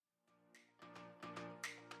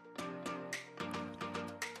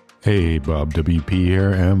Hey, Bob WP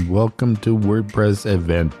here, and welcome to WordPress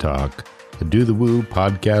Event Talk, a Do the Woo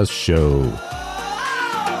podcast show.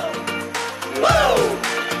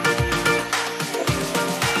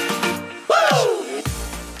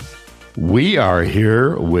 We are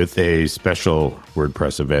here with a special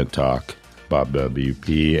WordPress Event Talk, Bob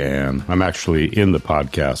WP, and I'm actually in the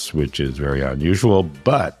podcast, which is very unusual,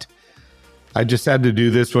 but I just had to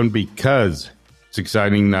do this one because it's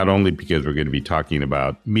exciting, not only because we're going to be talking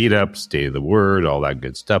about Meetups, Day of the Word, all that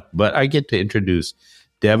good stuff, but I get to introduce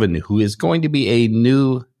Devin, who is going to be a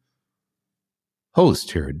new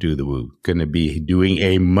host here at Do the Woo. Going to be doing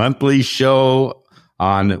a monthly show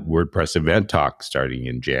on WordPress Event Talk starting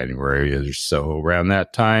in January or so, around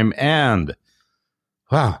that time. And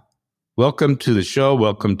wow, welcome to the show.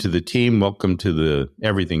 Welcome to the team. Welcome to the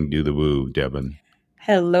everything Do the Woo, Devin.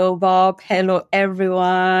 Hello, Bob. Hello,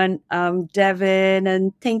 everyone. I'm Devin,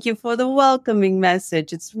 and thank you for the welcoming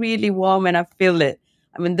message. It's really warm, and I feel it.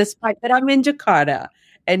 I mean, despite that I'm in Jakarta,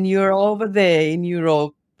 and you're over there in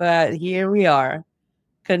Europe, but here we are.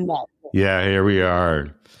 Connect. Yeah, here we are.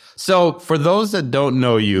 So for those that don't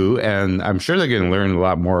know you, and I'm sure they're going to learn a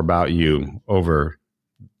lot more about you over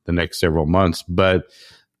the next several months, but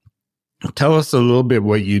tell us a little bit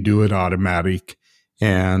what you do at Automatic.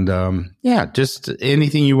 And just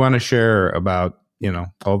anything you want to share about,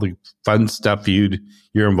 all the fun stuff you're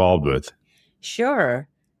involved with. Sure.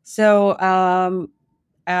 So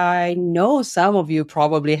I know some of you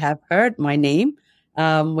probably have heard my name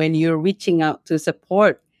when you're reaching out to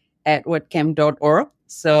support at wordcamp.org.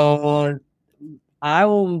 So I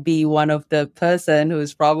will be one of the person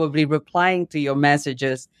who's probably replying to your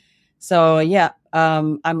messages. So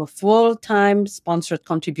I'm a full-time sponsored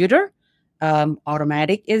contributor.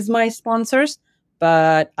 Automatic is my sponsors,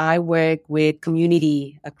 but I work with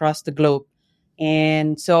community across the globe.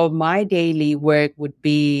 And so my daily work would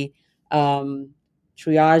be triaging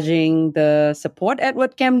the support at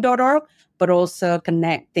wordcamp.org, but also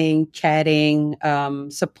connecting, chatting,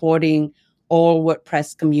 supporting all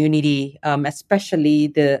WordPress community, especially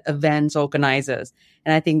the events organizers.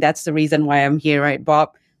 And I think that's the reason why I'm here, right,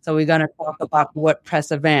 Bob? So we're going to talk about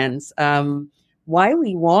WordPress events. Why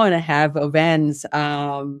we want to have events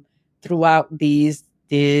throughout this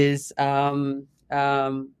end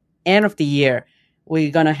of the year.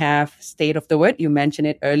 We're going to have State of the Word. You mentioned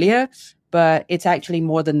it earlier, but it's actually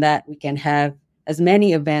more than that. We can have as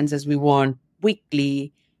many events as we want,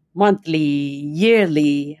 weekly, monthly,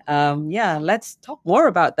 yearly. Let's talk more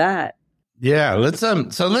about that. Yeah, let's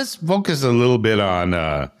focus a little bit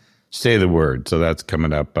on Say the Word. So that's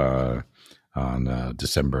coming up on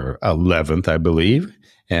December 11th, I believe.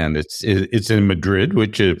 And it's in Madrid,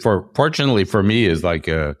 which is fortunately for me is like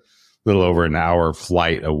a little over an hour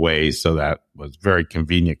flight away. So that was very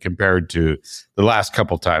convenient compared to the last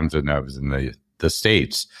couple times when I was in the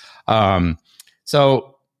States.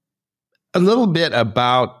 So a little bit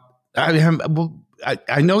about,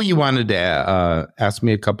 I know you wanted to ask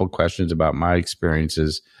me a couple questions about my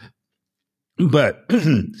experiences, but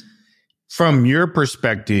from your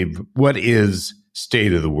perspective, what is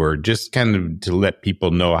State of the Word? Just kind of to let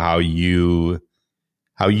people know how you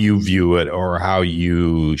view it or how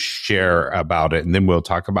you share about it. And then we'll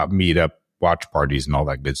talk about Meetup, watch parties, and all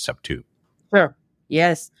that good stuff too. Sure.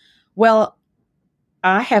 Yes. Well,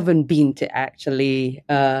 I haven't been to actually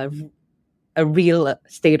a real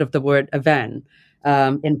State of the Word event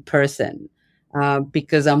in person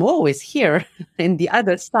because I'm always here in the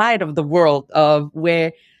other side of the world of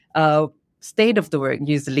where State of the Word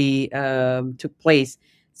usually took place.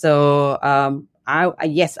 So I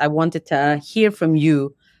wanted to hear from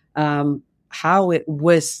you how it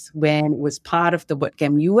was when it was part of the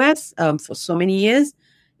WordCamp US for so many years.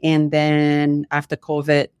 And then after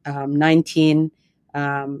COVID-19,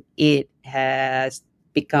 it has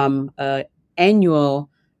become an annual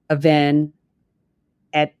event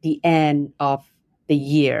at the end of the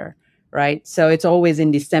year, right? So it's always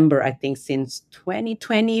in December, I think, since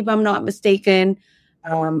 2020, if I'm not mistaken.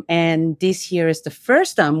 And this year is the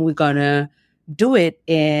first time we're going to do it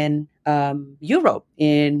in Europe,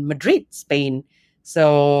 in Madrid, Spain.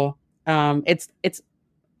 So I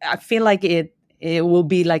feel like it will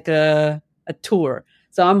be like a tour.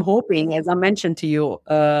 So I'm hoping, as I mentioned to you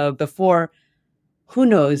before, who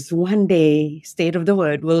knows, one day State of the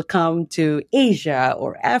Word will come to Asia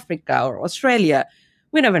or Africa or Australia.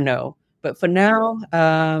 We never know. But for now,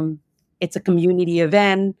 it's a community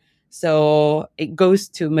event. So it goes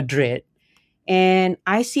to Madrid. And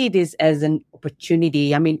I see this as an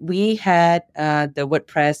opportunity. I mean, we had the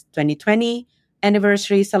WordPress 2020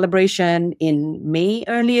 anniversary celebration in May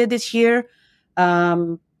earlier this year.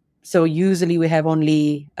 So usually we have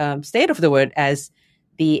only State of the Word as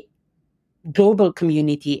the global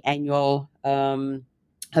community annual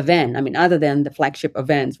event. I mean, other than the flagship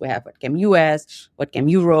events, we have WordCamp US, WordCamp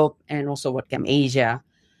Europe, and also WordCamp Asia.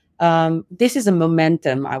 This is a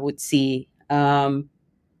momentum, I would see,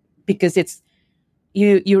 because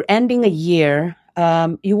you're ending a year.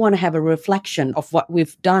 You want to have a reflection of what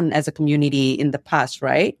we've done as a community in the past,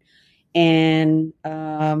 right? And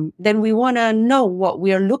then we want to know what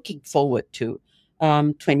we are looking forward to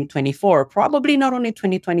 2024. Probably not only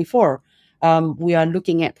 2024. We are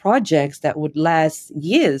looking at projects that would last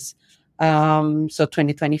years. So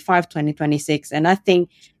 2025, 2026. And I think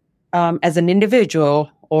as an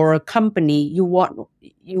individual or a company, you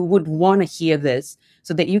would want to hear this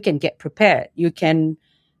so that you can get prepared. You can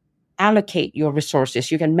allocate your resources.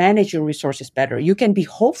 You can manage your resources better. You can be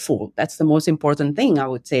hopeful. That's the most important thing, I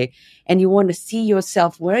would say. And you want to see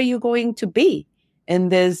yourself where you're going to be in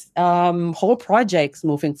this whole projects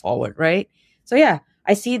moving forward, right? So yeah,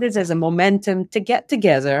 I see this as a momentum to get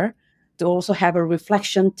together, to also have a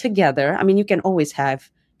reflection together. I mean, you can always have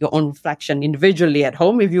your own reflection individually at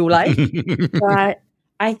home if you like, but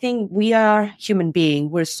I think we are human beings.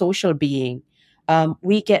 We're social beings.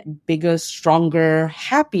 We get bigger, stronger,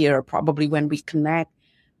 happier probably when we connect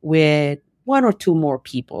with one or two more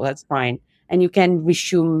people. That's fine. And you can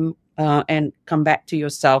resume and come back to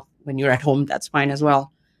yourself when you're at home. That's fine as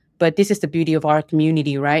well. But this is the beauty of our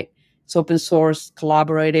community, right? It's open source,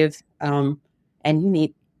 collaborative, and you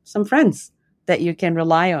need some friends that you can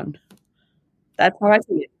rely on. That's how I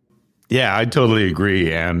see it. Yeah, I totally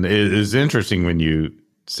agree. And it is interesting when you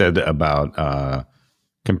said about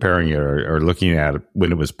comparing it or looking at it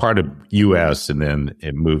when it was part of US and then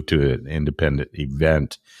it moved to an independent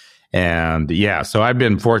event. And yeah, so I've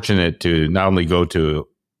been fortunate to not only go to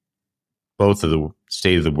both of the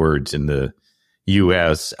State of the Words in the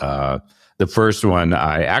US. The first one,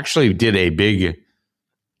 I actually did a big,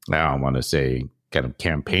 I don't want to say kind of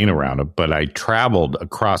campaign around it, but I traveled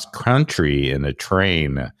across country in a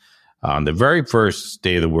train on the very first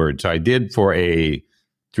State of the Word. So I did for a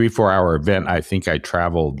 3-4 hour event. I think I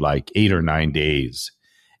traveled like 8 or 9 days,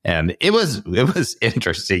 and it was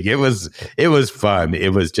interesting. It was fun.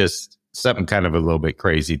 It was just something kind of a little bit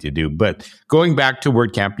crazy to do. But going back to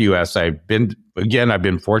WordCamp US, I've been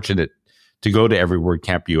fortunate to go to every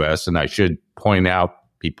WordCamp US, and I should point out,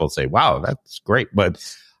 people say, "Wow, that's great," but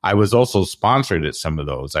I was also sponsored at some of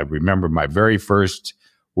those. I remember my very first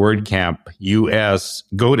WordCamp US,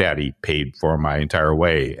 GoDaddy paid for my entire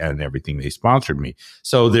way and everything. They sponsored me.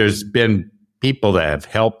 So there's been people that have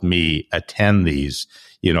helped me attend these.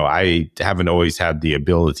 You know, I haven't always had the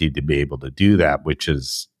ability to be able to do that, which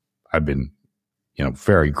is, I've been,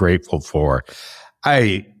 very grateful for.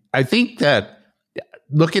 I think that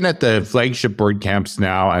looking at the flagship WordCamps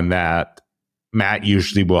now, and that Matt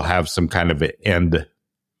usually will have some kind of an end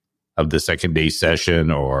of the second day session,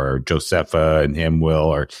 or Josepha and him will,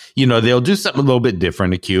 or, they'll do something a little bit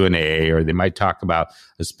different, a Q&A, or they might talk about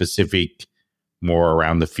a specific more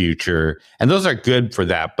around the future. And those are good for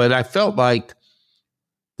that. But I felt like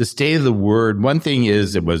the State of the Word, one thing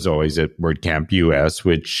is it was always at WordCamp US,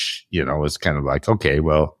 which, was kind of like, okay,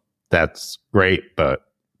 well, that's great, but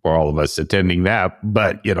for all of us attending that,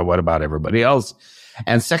 but, what about everybody else?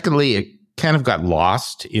 And secondly, it kind of got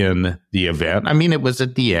lost in the event. I mean, it was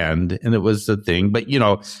at the end and it was the thing, but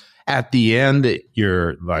at the end,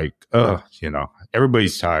 you're like, oh,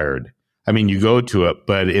 everybody's tired. I mean, you go to it,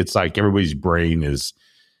 but it's like everybody's brain is,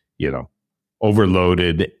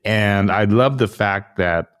 overloaded. And I love the fact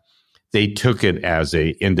that they took it as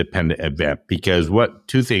a independent event, because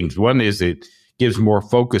two things. One is it gives more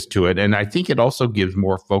focus to it. And I think it also gives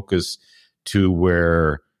more focus to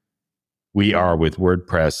where we are with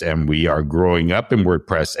WordPress, and we are growing up in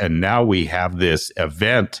WordPress. And now we have this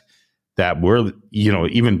event that we're,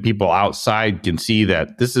 even people outside can see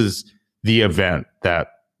that this is the event that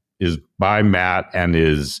is by Matt and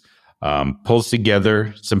is pulls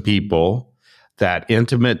together some people, that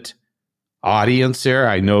intimate audience there.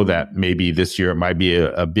 I know that maybe this year it might be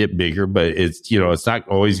a bit bigger, but it's, it's not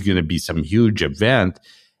always going to be some huge event.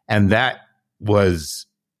 And that was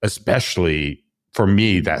especially for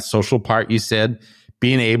me, that social part you said,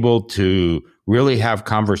 being able to really have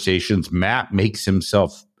conversations. Matt makes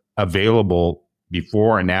himself available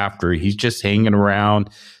before and after. He's just hanging around.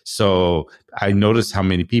 So I noticed how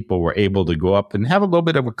many people were able to go up and have a little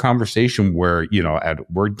bit of a conversation where, at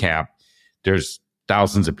WordCamp, there's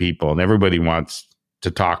thousands of people and everybody wants to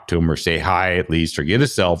talk to him or say hi at least, or get a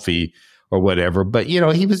selfie or whatever. But,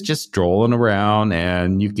 he was just strolling around,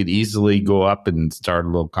 and you could easily go up and start a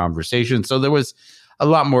little conversation. So there was a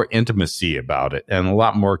lot more intimacy about it and a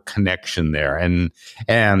lot more connection there. And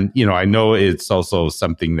I know it's also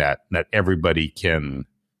something that everybody can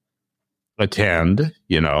attend,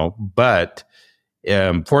 but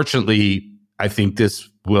fortunately, I think this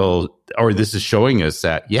is showing us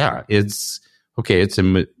that, yeah, it's okay. It's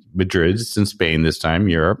in Madrid. It's in Spain this time,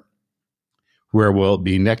 Europe. Where will it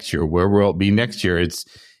be next year? Where will it be next year? It's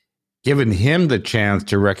given him the chance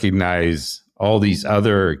to recognize all these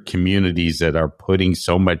other communities that are putting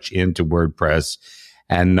so much into WordPress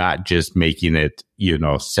and not just making it,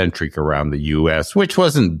 centric around the US, which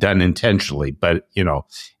wasn't done intentionally, but,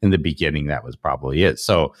 in the beginning, that was probably it.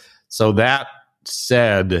 So that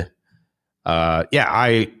said,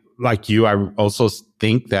 I, like you, I also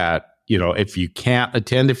think that, if you can't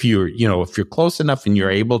attend, if you're close enough and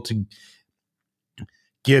you're able to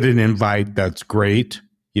get an invite, that's great.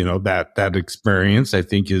 That experience, I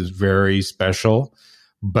think, is very special,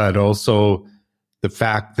 but also the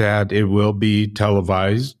fact that it will be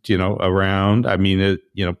televised, around. I mean,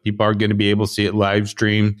 people are going to be able to see it live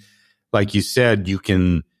stream. Like you said, you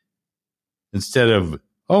can, instead of,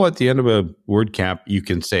 at the end of a WordCamp, you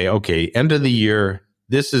can say, okay, end of the year,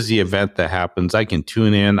 this is the event that happens. I can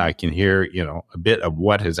tune in. I can hear, a bit of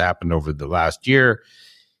what has happened over the last year.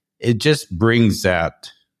 It just brings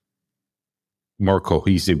that more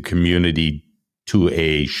cohesive community to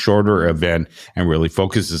a shorter event and really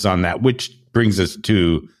focuses on that, which brings us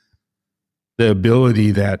to the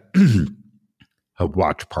ability that of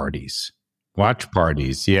watch parties.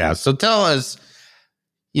 Yeah. So tell us,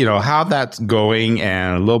 how that's going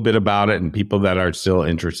and a little bit about it and people that are still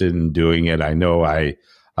interested in doing it. I know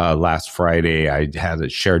last Friday, I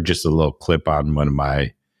had shared just a little clip on one of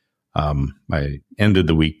my end of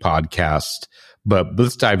the week podcast, but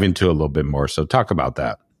let's dive into a little bit more. So talk about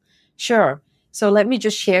that. Sure. So let me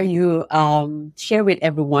just share with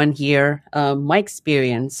everyone here my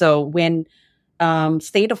experience. So when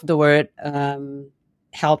State of the Word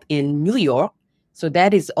held in New York, so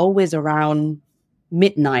that is always around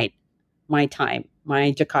midnight, my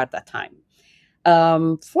Jakarta time.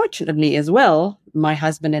 Fortunately as well, my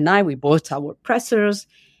husband and I, we both are WordPressers,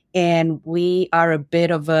 and we are a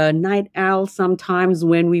bit of a night owl sometimes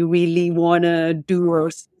when we really want to do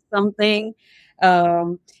something.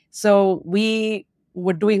 So we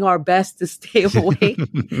were doing our best to stay awake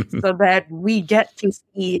so that we get to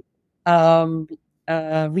see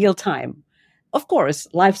real time. Of course,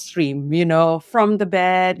 live stream, from the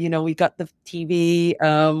bed, we got the TV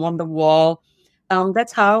on the wall.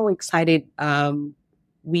 That's how excited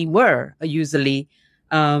we were usually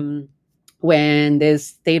when this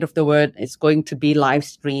State of the Word is going to be live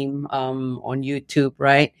stream on YouTube,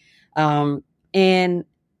 right? And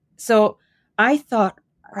so I thought,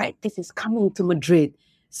 right, this is coming to Madrid.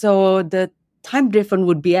 So the time difference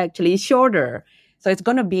would be actually shorter. So it's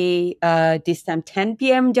going to be this time 10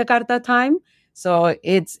 p.m. Jakarta time. So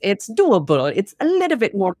it's doable. It's a little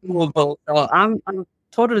bit more doable. So I'm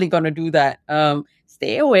totally going to do that.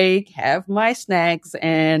 Stay awake, have my snacks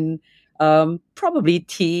and probably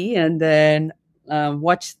tea, and then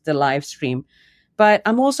watch the live stream. But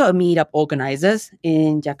I'm also a meetup organizer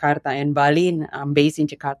in Jakarta and Bali. And I'm based in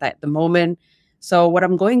Jakarta at the moment. So what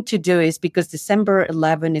I'm going to do is, because December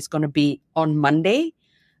 11 is going to be on Monday,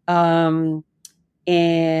 and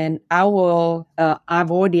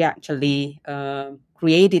I've already actually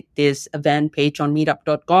created this event page on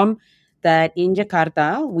meetup.com that in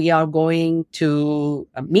Jakarta, we are going to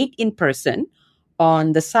meet in person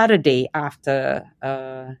on the Saturday after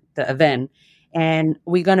the event. And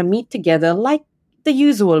we're going to meet together like the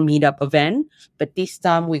usual meetup event, but this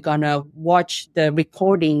time we're going to watch the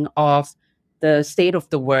recording of the State of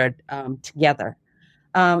the Word together.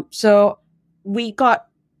 So we got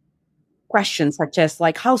questions such as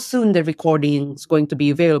like how soon the recording is going to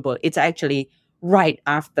be available. It's actually right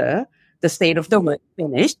after the State of the Word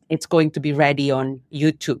finished. It's going to be ready on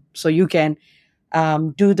YouTube. So you can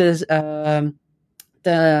do this,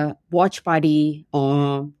 the watch party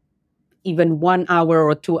even 1 hour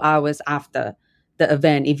or 2 hours after the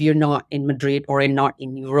event if you're not in Madrid or not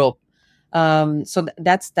in Europe. So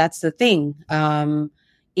that's the thing.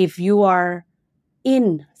 If you are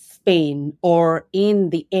in Spain or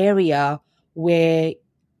in the area where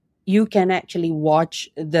you can actually watch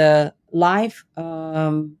the live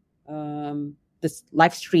this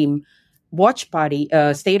live stream watch party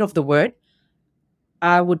State of the Word,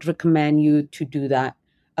 I would recommend you to do that.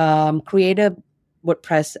 Create a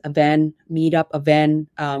WordPress event, meetup event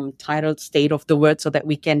titled State of the Word so that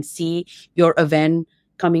we can see your event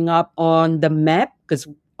coming up on the map, because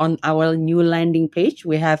on our new landing page,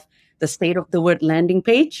 we have the State of the Word landing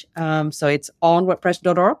page. So it's on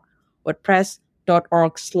WordPress.org, WordPress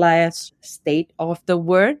meetup.org/state of the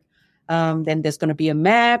word. Then there's going to be a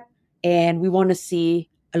map, and we want to see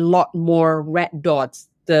a lot more red dots,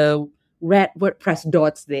 the red WordPress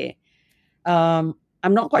dots there. I'm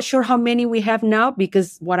not quite sure how many we have now,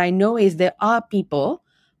 because what I know is there are people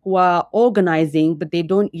who are organizing, but they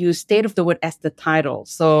don't use state of the word as the title.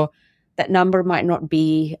 So that number might not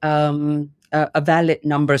be a valid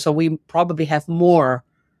number. So we probably have more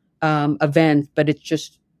events, but it's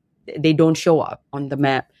just they don't show up on the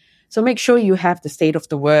map. So make sure you have the state of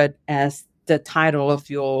the word as the title of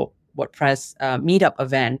your WordPress meetup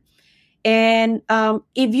event. And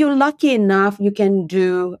if you're lucky enough, you can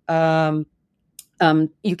do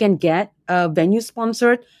you can get a venue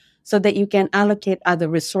sponsored so that you can allocate other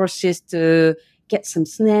resources to get some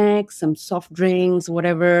snacks, some soft drinks,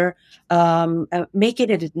 whatever. Make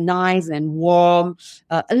it nice and warm,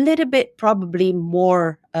 a little bit probably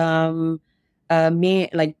more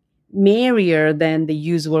merrier than the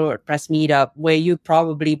usual WordPress meetup, where you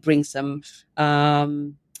probably bring some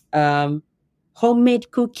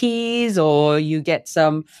homemade cookies, or you get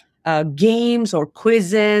some games or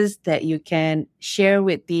quizzes that you can share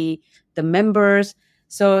with the members.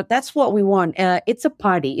 So that's what we want. It's a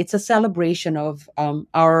party. It's a celebration of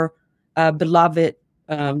our beloved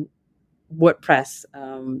WordPress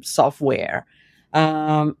software.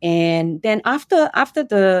 And then after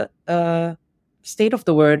the state of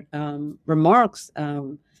the word remarks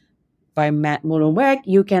by Matt Mullenweg,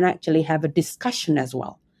 you can actually have a discussion as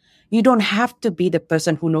well. You don't have to be the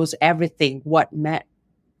person who knows everything what Matt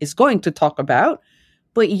is going to talk about,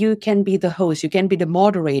 but you can be the host, you can be the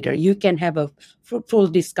moderator, you can have a fruitful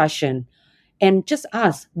discussion and just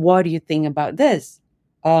ask, what do you think about this?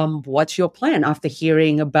 What's your plan after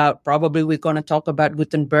hearing about, probably we're going to talk about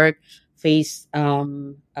Gutenberg phase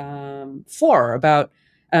 4,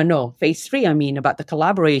 phase 3, about the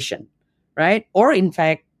collaboration, right? Or in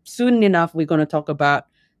fact, soon enough, we're going to talk about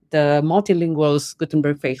the multilinguals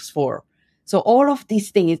Gutenberg phase 4. So all of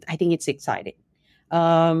these things, I think it's exciting.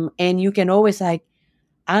 And you can always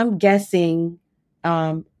I'm guessing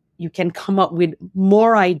you can come up with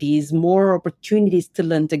more ideas, more opportunities to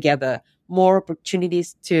learn together, more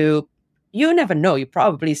opportunities to, you never know, you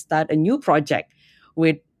probably start a new project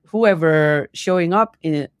with whoever showing up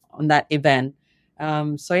on that event.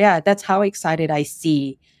 So yeah, that's how excited I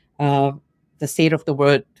see the State of the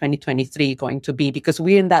Word 2023 going to be, because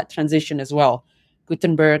we're in that transition as well.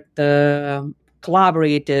 Gutenberg, the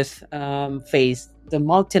collaborative phase, the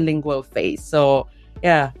multilingual phase. So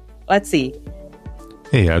yeah, let's see.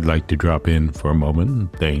 Hey, I'd like to drop in for a moment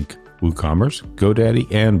and thank WooCommerce, GoDaddy,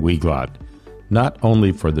 and Weglot, not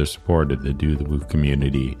only for their support of the Do the Woo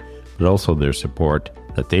community, but also their support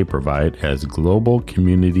that they provide as global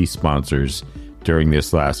community sponsors during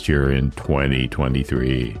this last year in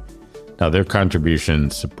 2023. Now, their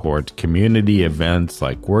contributions support community events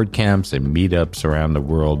like WordCamps and meetups around the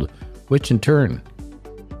world, which in turn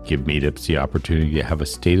give meetups the opportunity to have a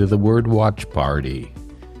state-of-the-word watch party.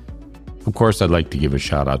 Of course, I'd like to give a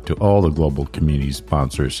shout out to all the global community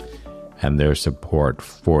sponsors and their support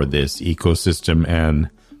for this ecosystem and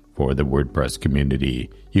for the WordPress community.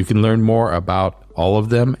 You can learn more about all of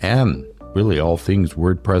them and really all things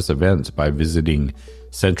WordPress events by visiting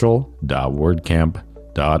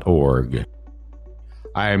central.wordcamp.org.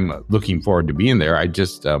 I'm looking forward to being there. I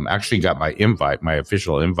just actually got my invite, my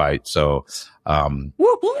official invite. So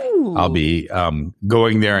I'll be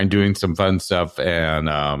going there and doing some fun stuff. And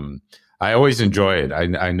I always enjoy it.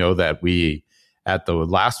 I know that we, at the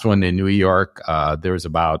last one in New York, there was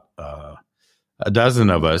about a dozen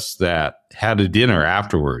of us that had a dinner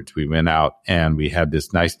afterwards. We went out and we had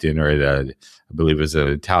this nice dinner at I believe it was an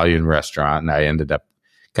Italian restaurant. And I ended up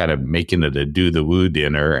kind of making it a Do the Woo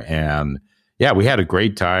dinner. And yeah, we had a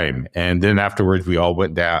great time. And then afterwards, we all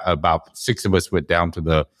went down, about 6 of us went down to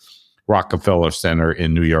the Rockefeller Center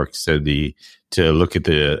in New York City to look at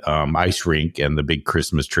the ice rink and the big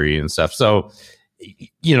Christmas tree and stuff. So,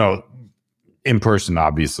 you know, in person,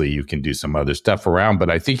 obviously, you can do some other stuff around.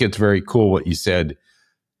 But I think it's very cool what you said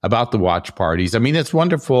about the watch parties. I mean, it's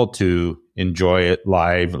wonderful to enjoy it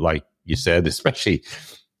live, like you said, especially,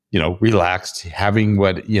 you know, relaxed, having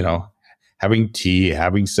having tea,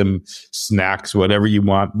 having some snacks, whatever you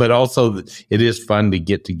want. But also it is fun to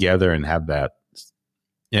get together and have that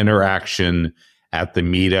interaction at the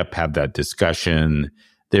meetup, have that discussion.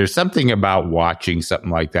 There's something about watching something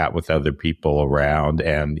like that with other people around,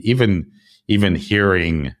 and even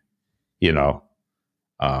hearing,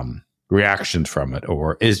 reactions from it,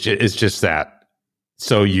 or it's just that.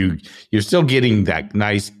 So you're still getting that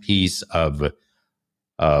nice piece of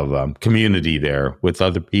community there with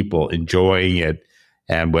other people enjoying it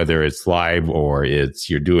And whether it's live or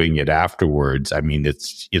you're doing it afterwards, I mean,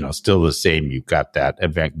 it's, still the same. You've got that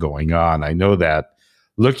event going on. I know that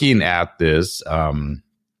looking at this,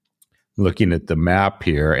 looking at the map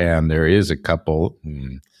here, and there is a couple,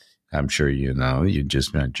 I'm sure you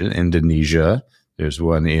just mentioned Indonesia. There's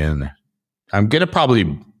one I'm going to probably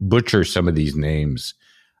butcher some of these names,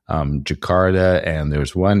 Jakarta, and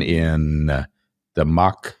there's one in the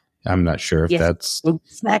Mak. I'm not sure if that's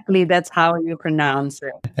exactly that's how you pronounce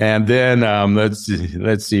it. And then let's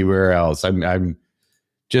see where else. I'm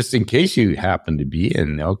just in case you happen to be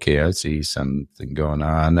in. Okay, I see something going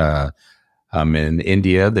on. In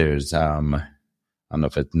India, there's I don't know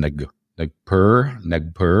if it's Nagpur.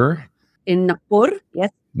 In Nagpur,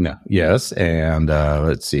 yes. No, yes, and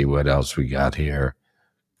let's see what else we got here.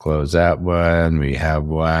 Close that one. We have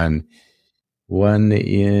one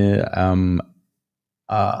in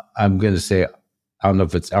I'm going to say, I don't know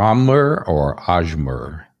if it's Amr or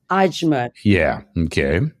Ajmer. Ajmer. Yeah.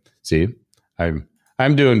 Okay. See, I'm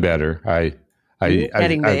doing better.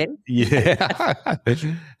 Getting there. Yeah.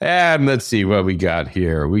 And let's see what we got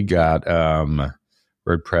here. We got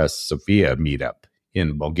WordPress Sofia meetup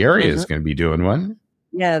in Bulgaria is going to be doing one.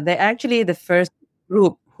 Yeah, they're actually the first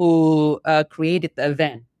group who created the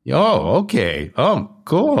event. Oh, okay. Oh,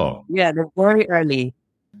 cool. Yeah, they're very early.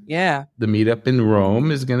 Yeah. The meetup in Rome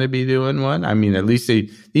is going to be doing one. I mean, at least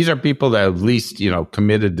these are people that at least,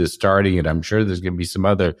 committed to starting it. I'm sure there's going to be some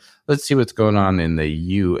other. Let's see what's going on in the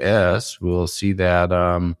U.S. We'll see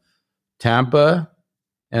that Tampa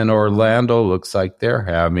and Orlando looks like they're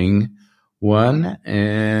having one.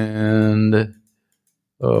 And,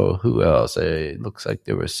 who else? It looks like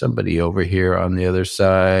there was somebody over here on the other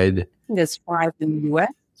side. There's 5 in the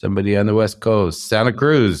U.S. Somebody on the West Coast. Santa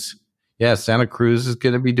Cruz. Yeah, Santa Cruz is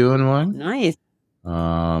going to be doing one. Nice.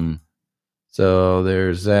 So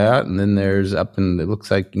there's that. And then there's it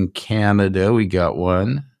looks like in Canada, we got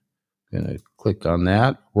one. Going to click on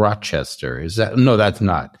that. Rochester. No, that's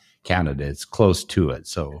not Canada. It's close to it.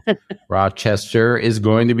 So Rochester is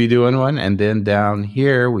going to be doing one. And then down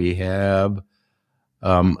here we have,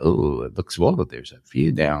 it looks, there's a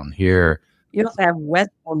few down here. You also have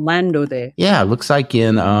West Orlando there. Yeah, it looks like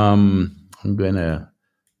in, I'm going to,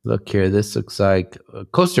 look here. This looks like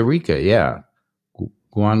Costa Rica. Yeah.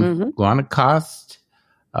 Guanacaste.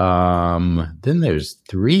 Then there's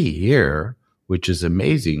 3 here, which is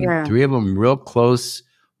amazing. Yeah. 3 of them real close.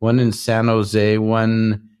 One in San Jose,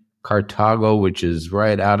 one Cartago, which is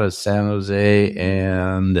right out of San Jose,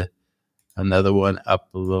 and another one up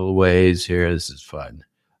a little ways here. This is fun.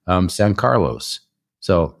 San Carlos.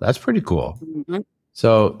 So that's pretty cool. Mm-hmm.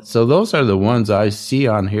 So those are the ones I see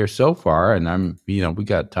on here so far, and we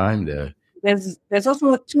got time to. There's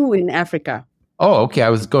also 2 in Africa. Oh, okay. I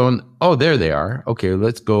was going. Oh, there they are. Okay,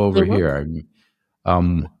 let's go over here.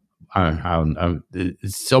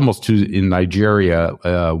 It's almost 2 in Nigeria.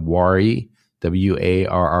 Wari, Warri,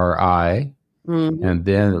 and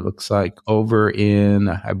then it looks like over in,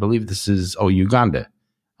 I believe this is Uganda,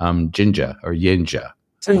 Jinja or Yenja.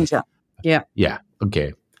 Jinja. Yeah. Yeah.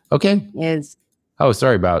 Okay. Yes. Oh,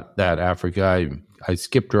 sorry about that, Africa. I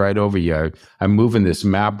skipped right over you. I'm moving this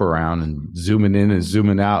map around and zooming in and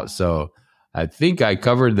zooming out. So I think I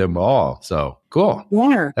covered them all. So cool.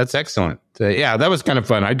 Yeah. That's excellent. So, yeah, that was kind of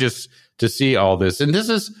fun. To see all this. And this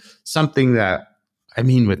is something that,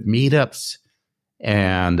 with meetups,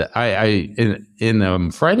 and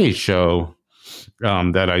in Friday's show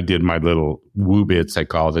that I did my little woo bits, I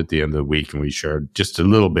called it, at the end of the week, and we shared just a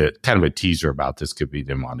little bit, kind of a teaser about this because we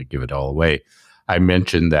didn't want to give it all away. I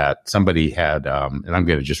mentioned that somebody had, and I'm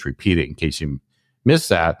going to just repeat it in case you missed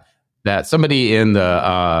that somebody in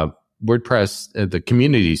the WordPress, the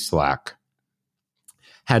community Slack,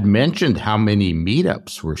 had mentioned how many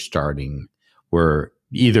meetups were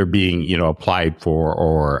either being, applied for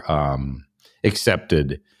or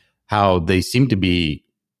accepted, how things seem to be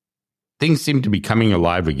coming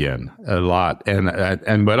alive again a lot.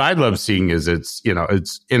 And what I love seeing is it's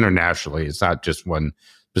internationally, it's not just one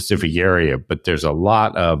specific area, but there's a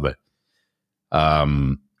lot of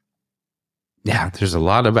there's a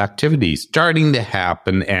lot of activity starting to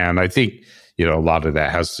happen. And I think, a lot of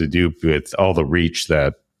that has to do with all the reach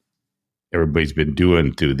that everybody's been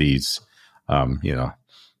doing through these,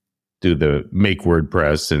 through the Make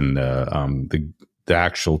WordPress and the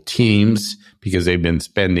actual teams, because they've been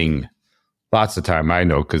spending lots of time. I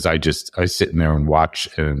know, because I sit in there and watch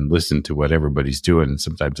and listen to what everybody's doing. And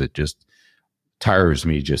sometimes it just tires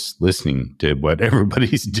me just listening to what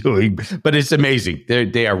everybody's doing, but it's amazing.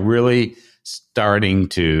 They are really starting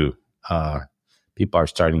to, people are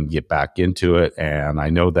starting to get back into it. And I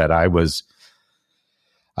know that I was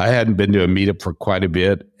I hadn't been to a meetup for quite a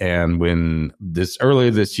bit. And when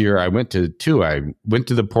earlier this year, I went to two. I went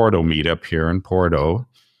to the Porto meetup here in Porto.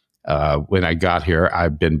 When I got here,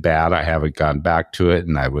 I've been bad. I haven't gone back to it.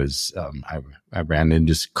 And I ran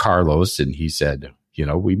into Carlos and he said,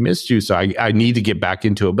 we missed you. So I need to get back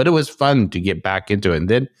into it. But it was fun to get back into it. And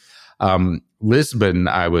then Lisbon,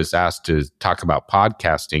 I was asked to talk about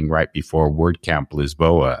podcasting right before WordCamp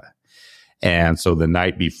Lisboa. And so the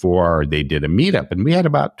night before they did a meetup and we had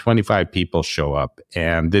about 25 people show up.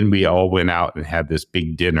 And then we all went out and had this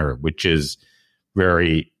big dinner, which is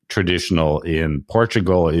very traditional in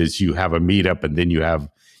Portugal. Is you have a meetup and then you have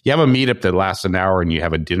a meetup that lasts an hour and you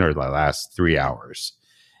have a dinner that lasts 3 hours.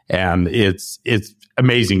 And it's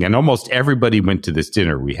amazing. And almost everybody went to this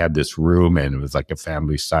dinner. We had this room and it was like a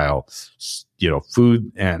family style,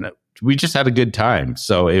 food, and we just had a good time.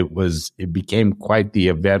 So it became quite the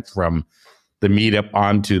event from the meetup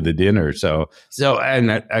onto the dinner. So,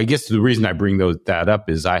 and I guess the reason I bring that up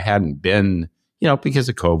is I hadn't been, because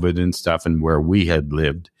of COVID and stuff and where we had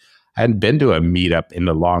lived, I hadn't been to a meetup in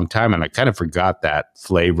a long time. And I kind of forgot that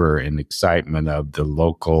flavor and excitement of the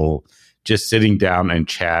local, just sitting down and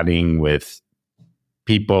chatting with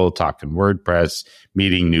people, talking WordPress,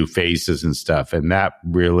 meeting new faces and stuff. And that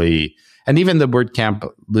really, and even the WordCamp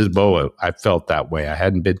Lisboa, I felt that way. I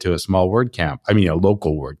hadn't been to a small WordCamp, a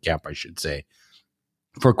local WordCamp, I should say,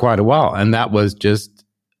 for quite a while. And that was just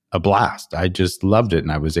a blast. I just loved it.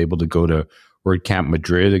 And I was able to go to WordCamp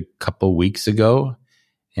Madrid a couple weeks ago.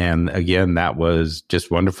 And again, that was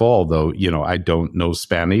just wonderful. Although, I don't know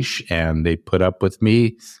Spanish and they put up with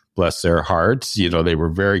me. Bless their hearts. They were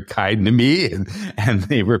very kind to me and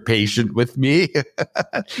they were patient with me.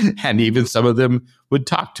 And even some of them would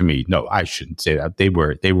talk to me. No, I shouldn't say that. They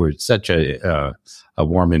were such a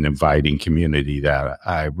warm and inviting community that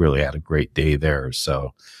I really had a great day there.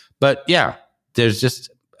 So, but yeah, there's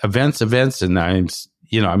just events. And I'm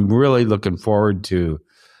really looking forward to,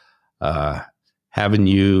 having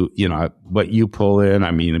you, what you pull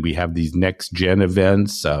in. We have these next gen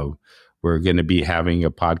events. So we're going to be having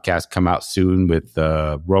a podcast come out soon with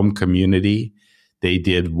the Rome community. They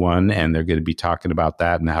did one and they're going to be talking about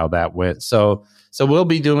that and how that went. So we'll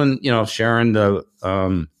be doing, sharing the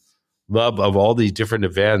love of all these different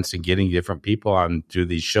events and getting different people on to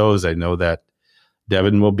these shows. I know that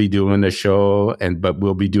Devin will be doing a show, but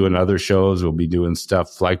we'll be doing other shows. We'll be doing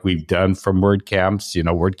stuff like we've done from WordCamps,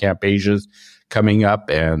 WordCamp Asia's coming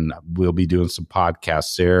up, and we'll be doing some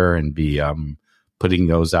podcasts there and be putting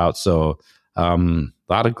those out. So a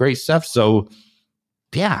lot of great stuff. So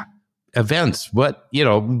yeah, events.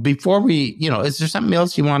 Before we, is there something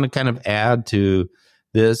else you want to kind of add to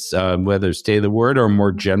this, whether Stay the Word or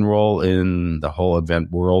more general in the whole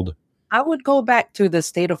event world? I would go back to the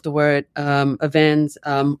State of the Word events,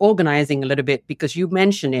 organizing a little bit, because you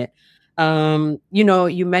mentioned it.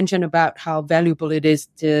 You mentioned about how valuable it is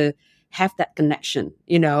to have that connection,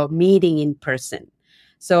 meeting in person.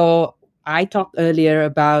 So I talked earlier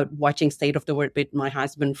about watching State of the Word with my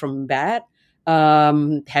husband from bed,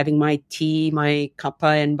 having my tea, my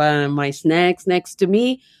cuppa, and my snacks next to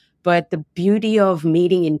me. But the beauty of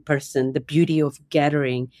meeting in person, the beauty of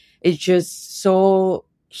gathering is just so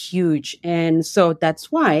huge. And so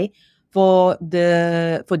that's why for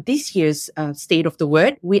this year's State of the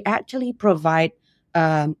Word, we actually provide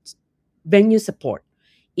venue support.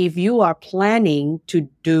 If you are planning to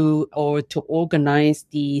do or to organize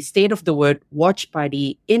the State of the Word watch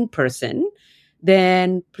party in person,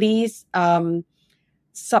 then please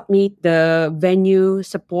submit the venue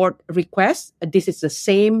support request. This is the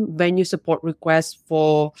same venue support request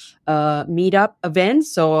for meetup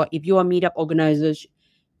events. So if you are meetup organizers,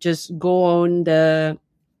 just go on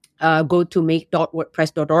go to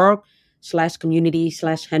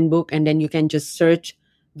make.wordpress.org/community/handbook, and then you can just search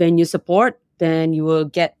venue support. Then you will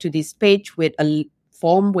get to this page with a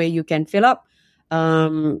form where you can fill up.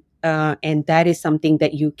 And that is something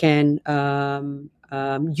that you can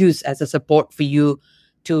use as a support for you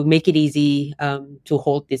to make it easy to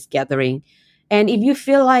hold this gathering. And if you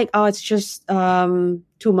feel like, it's just too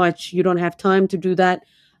much, you don't have time to do that,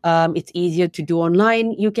 it's easier to do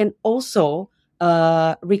online, you can also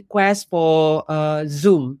request for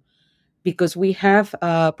Zoom, because we have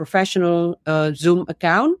a professional Zoom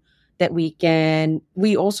account that we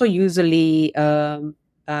also usually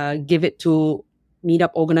give it to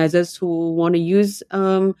meetup organizers who want to use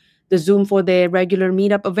the Zoom for their regular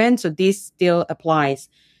meetup events. So this still applies.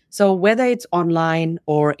 So whether it's online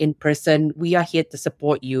or in person, we are here to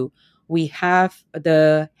support you. We have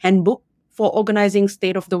the handbook for organizing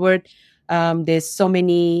State of the Word. There's so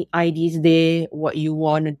many ideas there, what you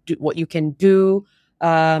want to do, what you can do,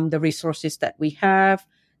 the resources that we have.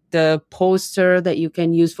 the poster that you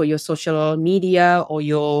can use for your social media or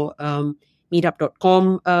your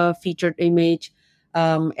meetup.com featured image,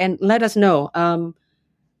 and let us know.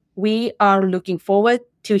 We are looking forward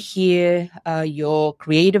to hear your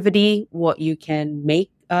creativity, what you can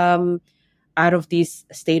make out of this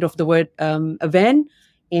state of the word event.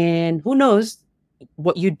 And who knows,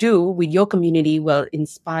 what you do with your community will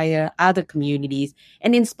inspire other communities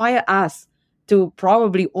and inspire us to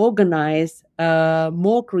probably organize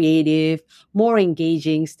more creative, more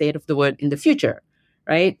engaging state of the word in the future,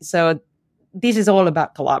 right? So this is all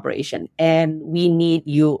about collaboration, and we need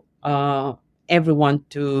you, everyone,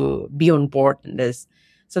 to be on board in this.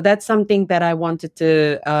 So that's something that I wanted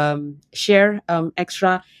to share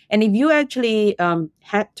extra. And if you actually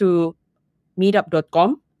head to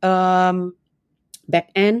meetup.com back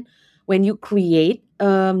end, when you create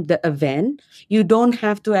the event, you don't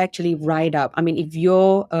have to actually write up. I mean, if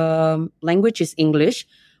your language is English,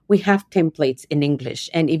 we have templates in English.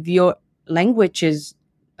 And if your language is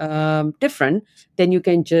different, then you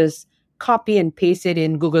can just copy and paste it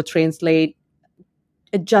in Google Translate,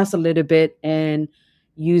 adjust a little bit, and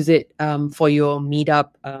use it for your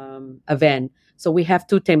meetup event. So we have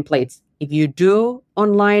two templates. If you do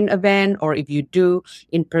online event or if you do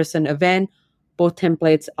in-person event, both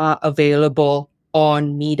templates are available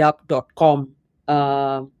on meetup.com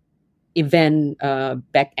event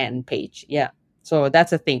backend page. Yeah. So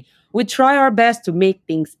that's the thing. We try our best to make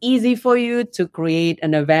things easy for you to create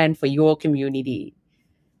an event for your community.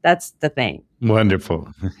 That's the thing.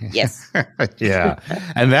 Wonderful. Yes. Yeah.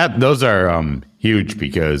 And those are huge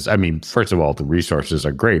because, I mean, first of all, the resources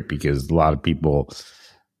are great because a lot of people,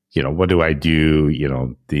 what do I do?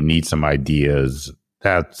 They need some ideas.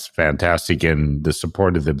 That's fantastic. And the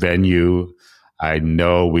support of the venue, I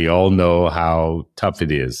know we all know how tough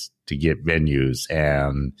it is to get venues.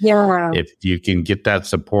 And if you can get that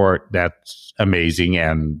support, that's amazing.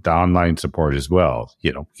 And the online support as well,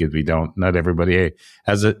 because not everybody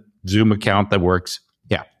has a Zoom account that works.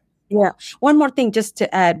 Yeah. Yeah. One more thing just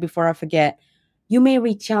to add before I forget, you may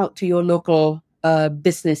reach out to your local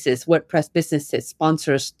businesses, WordPress businesses,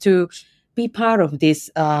 sponsors to be part of this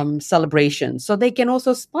celebration. So they can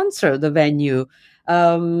also sponsor the venue.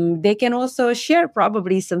 They can also share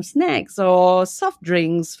probably some snacks or soft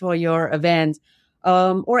drinks for your event,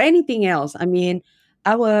 or anything else. I mean,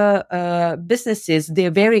 our businesses,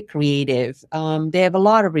 they're very creative. They have a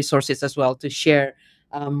lot of resources as well to share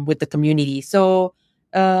with the community. So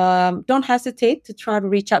don't hesitate to try to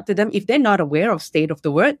reach out to them. If they're not aware of state of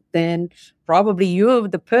the word, then probably you're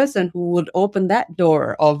the person who would open that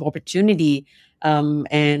door of opportunity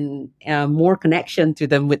and more connection to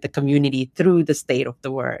them with the community through the state of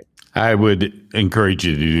the word. I would encourage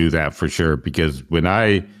you to do that for sure, because when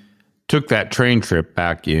I took that train trip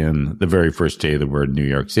back in the very first day of the word in New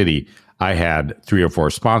York City, I had 3 or 4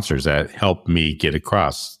 sponsors that helped me get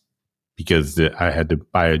across, because I had to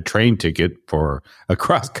buy a train ticket for a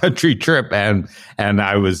cross-country trip, and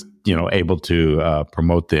I was, able to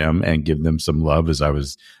promote them and give them some love as I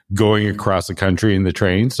was going across the country in the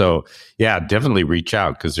train. So, yeah, definitely reach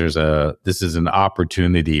out, because this is an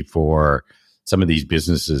opportunity for some of these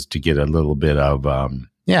businesses to get a little bit of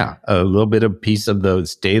piece of the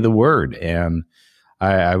stay the word, and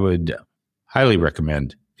I would highly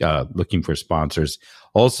recommend looking for sponsors.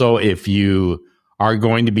 Also, if you are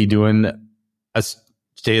going to be doing a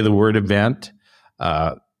Stay the Word event,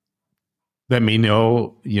 let me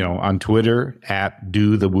know, on Twitter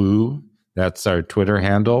 @DoTheWoo. That's our Twitter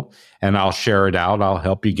handle, and I'll share it out. I'll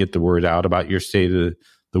help you get the word out about your Stay the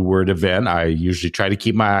Word event. I usually try to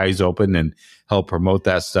keep my eyes open and help promote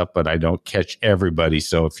that stuff, but I don't catch everybody.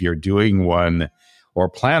 So if you're doing one or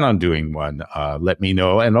plan on doing one, let me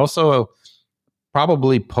know. And also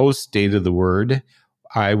probably post State of the Word,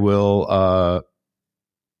 I will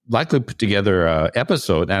likely put together an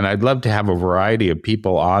episode, and I'd love to have a variety of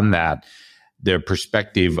people on that, their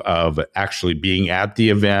perspective of actually being at the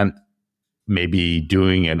event, maybe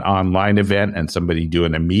doing an online event, and somebody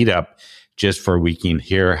doing a meetup, just for we can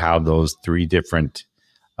hear how those 3 different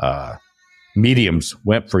mediums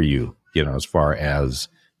went for you, as far as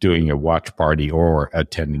doing a watch party or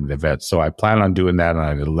attending the event. So I plan on doing that, and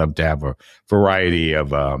I'd love to have a variety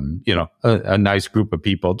of, a nice group of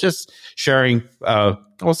people just sharing,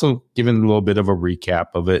 also giving a little bit of a recap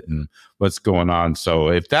of it and what's going on. So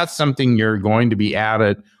if that's something you're going to be at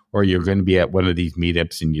it, or you're going to be at one of these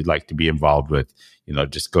meetups and you'd like to be involved with,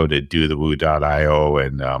 just go to dothewoo.io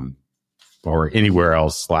and or anywhere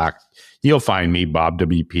else, Slack. You'll find me, Bob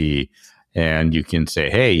WP. And you can say,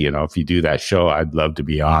 hey, if you do that show, I'd love to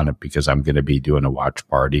be on it because I'm going to be doing a watch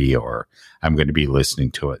party or I'm going to be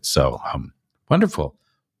listening to it. So wonderful.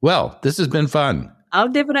 Well, this has been fun. I'll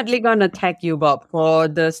definitely gonna tag you, Bob, for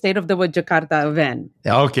the State of the World Jakarta event.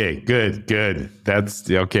 Okay, good. That's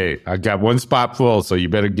okay. I got one spot full, so you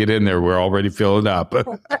better get in there. We're already filling up.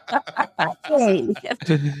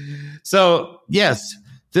 So, yes,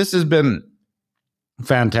 this has been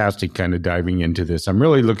fantastic kind of diving into this. I'm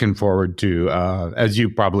really looking forward to, as you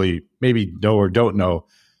probably maybe know or don't know,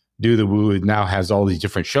 Do the Woo now has all these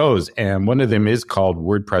different shows, and one of them is called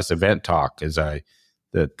WordPress Event Talk.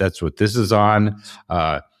 That's what this is on.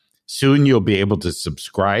 Soon you'll be able to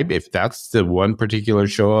subscribe. If that's the one particular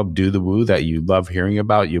show of Do the Woo that you love hearing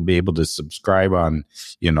about, you'll be able to subscribe on,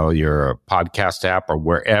 your podcast app or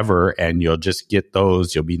wherever, and you'll just get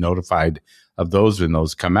those. You'll be notified of those when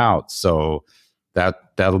those come out. So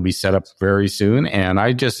that'll be set up very soon. And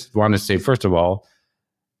I just want to say, first of all,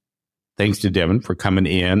 thanks to Devin for coming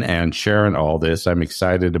in and sharing all this. I'm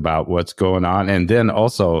excited about what's going on. And then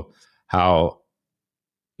also how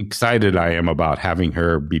excited I am about having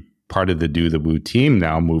her be part of the Do the Woo team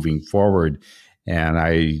now moving forward. And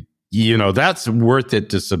that's worth it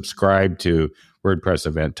to subscribe to WordPress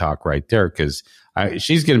Event Talk right there, because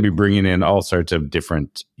she's going to be bringing in all sorts of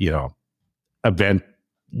different, event.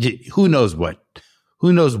 Who knows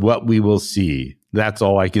what we will see. That's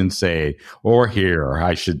all I can say, or hear,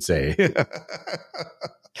 I should say.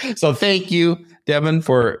 So thank you, Devin,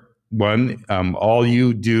 for one, all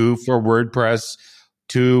you do for WordPress,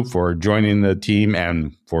 two, for joining the team,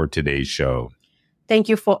 and for today's show. Thank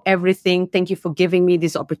you for everything. Thank you for giving me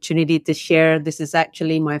this opportunity to share. This is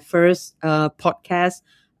actually my first podcast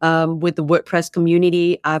with the WordPress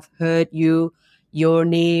community. I've heard your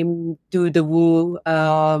name, Do the Woo,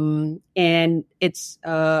 and it's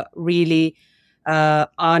really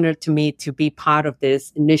honor to me to be part of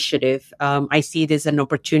this initiative. I see this as an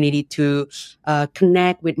opportunity to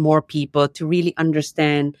connect with more people, to really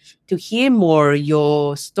understand, to hear more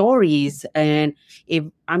your stories. And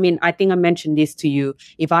I think I mentioned this to you.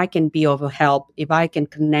 If I can be of help, if I can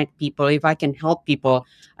connect people, if I can help people,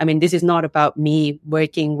 this is not about me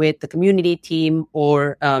working with the community team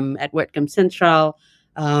or at WordCamp Central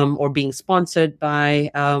or being sponsored by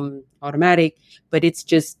Automatic, but it's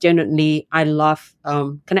just genuinely, I love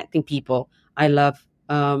connecting people. I love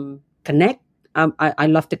connect. I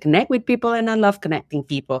love to connect with people, and I love connecting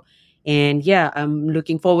people. And yeah, I'm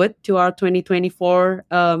looking forward to our 2024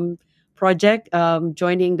 project,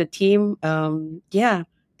 joining the team.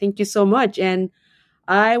 Thank you so much. And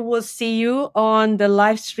I will see you on the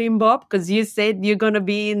live stream, Bob, because you said you're going to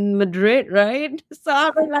be in Madrid, right? So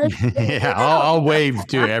I'll wave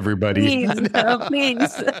to everybody. Please.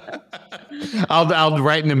 I'll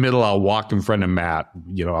right in the middle. I'll walk in front of Matt.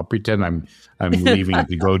 I'll pretend I'm leaving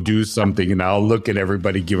to go do something, and I'll look at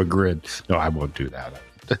everybody, give a grin. No, I won't do that.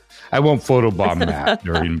 I won't photobomb Matt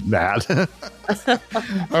during that.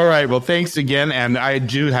 All right. Well, thanks again. And I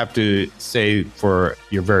do have to say, for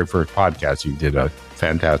your very first podcast, you did a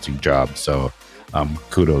fantastic job. So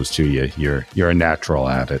kudos to you. You're a natural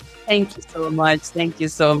at it. Thank you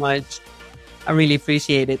so much. I really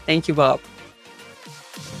appreciate it. Thank you, Bob.